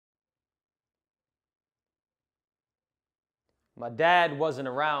My dad wasn't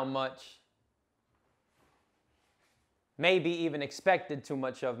around much. Maybe even expected too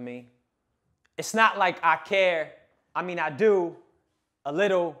much of me. It's not like I care. I mean, I do. A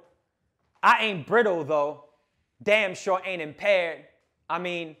little. I ain't brittle, though. Damn sure ain't impaired. I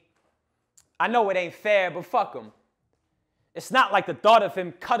mean, I know it ain't fair, but fuck him. It's not like the thought of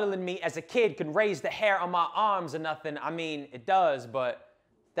him cuddling me as a kid can raise the hair on my arms or nothing. I mean, it does, but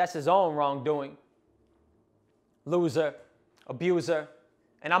that's his own wrongdoing. Loser, abuser,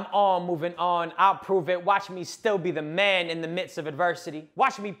 and I'm on, moving on. I'll prove it. Watch me still be the man in the midst of adversity.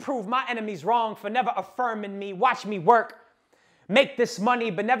 Watch me prove my enemies wrong for never affirming me. Watch me work. Make this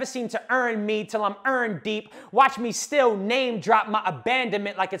money, but never seem to earn me till I'm earned deep. Watch me still name drop my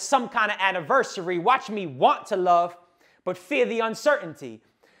abandonment like it's some kind of anniversary. Watch me want to love, but fear the uncertainty.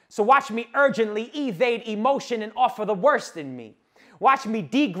 So watch me urgently evade emotion and offer the worst in me. Watch me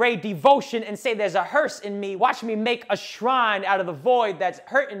degrade devotion and say there's a hearse in me. Watch me make a shrine out of the void that's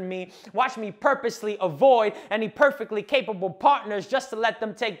hurting me. Watch me purposely avoid any perfectly capable partners just to let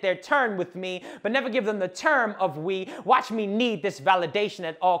them take their turn with me, but never give them the term of we. Watch me need this validation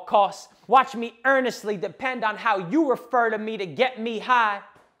at all costs. Watch me earnestly depend on how you refer to me to get me high,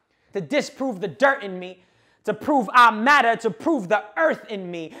 to disprove the dirt in me, to prove I matter, to prove the earth in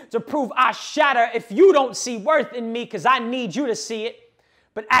me, to prove I shatter if you don't see worth in me, because I need you to see it,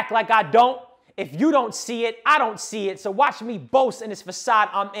 but act like I don't. If you don't see it, I don't see it. So watch me boast in this facade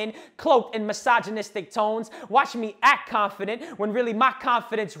I'm in, cloaked in misogynistic tones. Watch me act confident when really my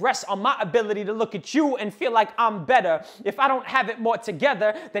confidence rests on my ability to look at you and feel like I'm better. If I don't have it more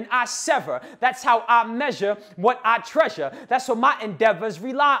together, then I sever. That's how I measure what I treasure. That's what my endeavors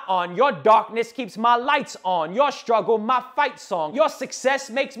rely on. Your darkness keeps my lights on. Your struggle, my fight song. Your success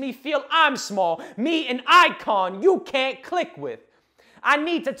makes me feel I'm small. Me, an icon you can't click with. I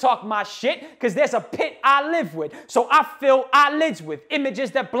need to talk my shit because there's a pit I live with. So I fill eyelids with images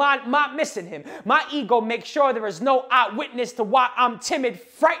that blind my missing him. My ego makes sure there is no eyewitness to why I'm timid,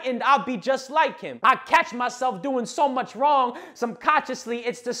 frightened I'll be just like him. I catch myself doing so much wrong. Subconsciously,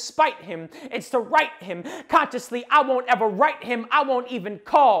 it's to spite him. It's to right him. Consciously, I won't ever write him. I won't even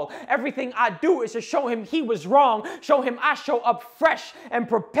call. Everything I do is to show him he was wrong. Show him I show up fresh and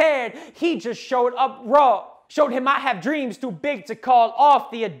prepared. He just showed up raw. Showed him I have dreams too big to call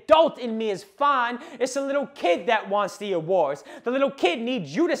off. The adult in me is fine. It's a little kid that wants the awards. The little kid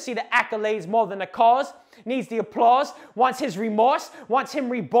needs you to see the accolades more than the cause. Needs the applause. Wants his remorse. Wants him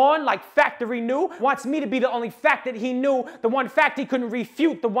reborn like factory new. Wants me to be the only fact that he knew. The one fact he couldn't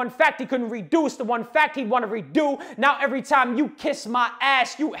refute. The one fact he couldn't reduce. The one fact he'd want to redo. Now every time you kiss my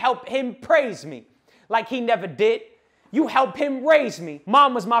ass, you help him praise me. Like he never did. You help him raise me.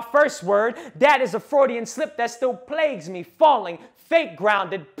 Mom was my first word. Dad is a Freudian slip that still plagues me. Falling, fake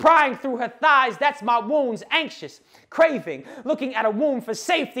grounded, prying through her thighs. That's my wounds, anxious, craving, looking at a wound for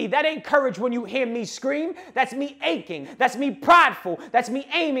safety. That ain't courage when you hear me scream. That's me aching. That's me prideful. That's me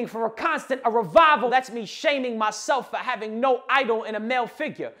aiming for a revival. That's me shaming myself for having no idol in a male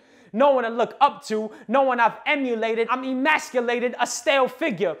figure. No one to look up to, no one I've emulated. I'm emasculated, a stale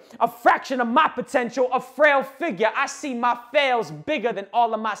figure, a fraction of my potential, a frail figure. I see my fails bigger than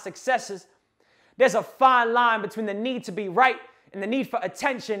all of my successes. There's a fine line between the need to be right and the need for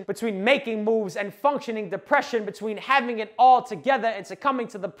attention, between making moves and functioning depression, between having it all together and succumbing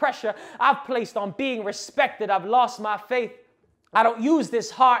to the pressure I've placed on being respected. I've lost my faith. I don't use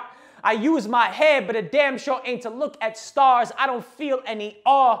this heart. I use my head, but it damn sure ain't to look at stars. I don't feel any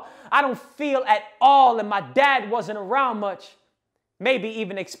awe. I don't feel at all, and my dad wasn't around much. Maybe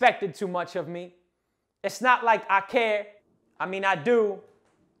even expected too much of me. It's not like I care. I mean, I do.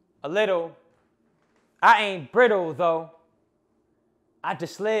 A little. I ain't brittle, though. I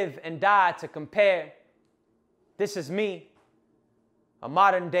just live and die to compare. This is me, a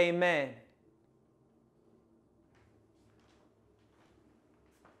modern day man.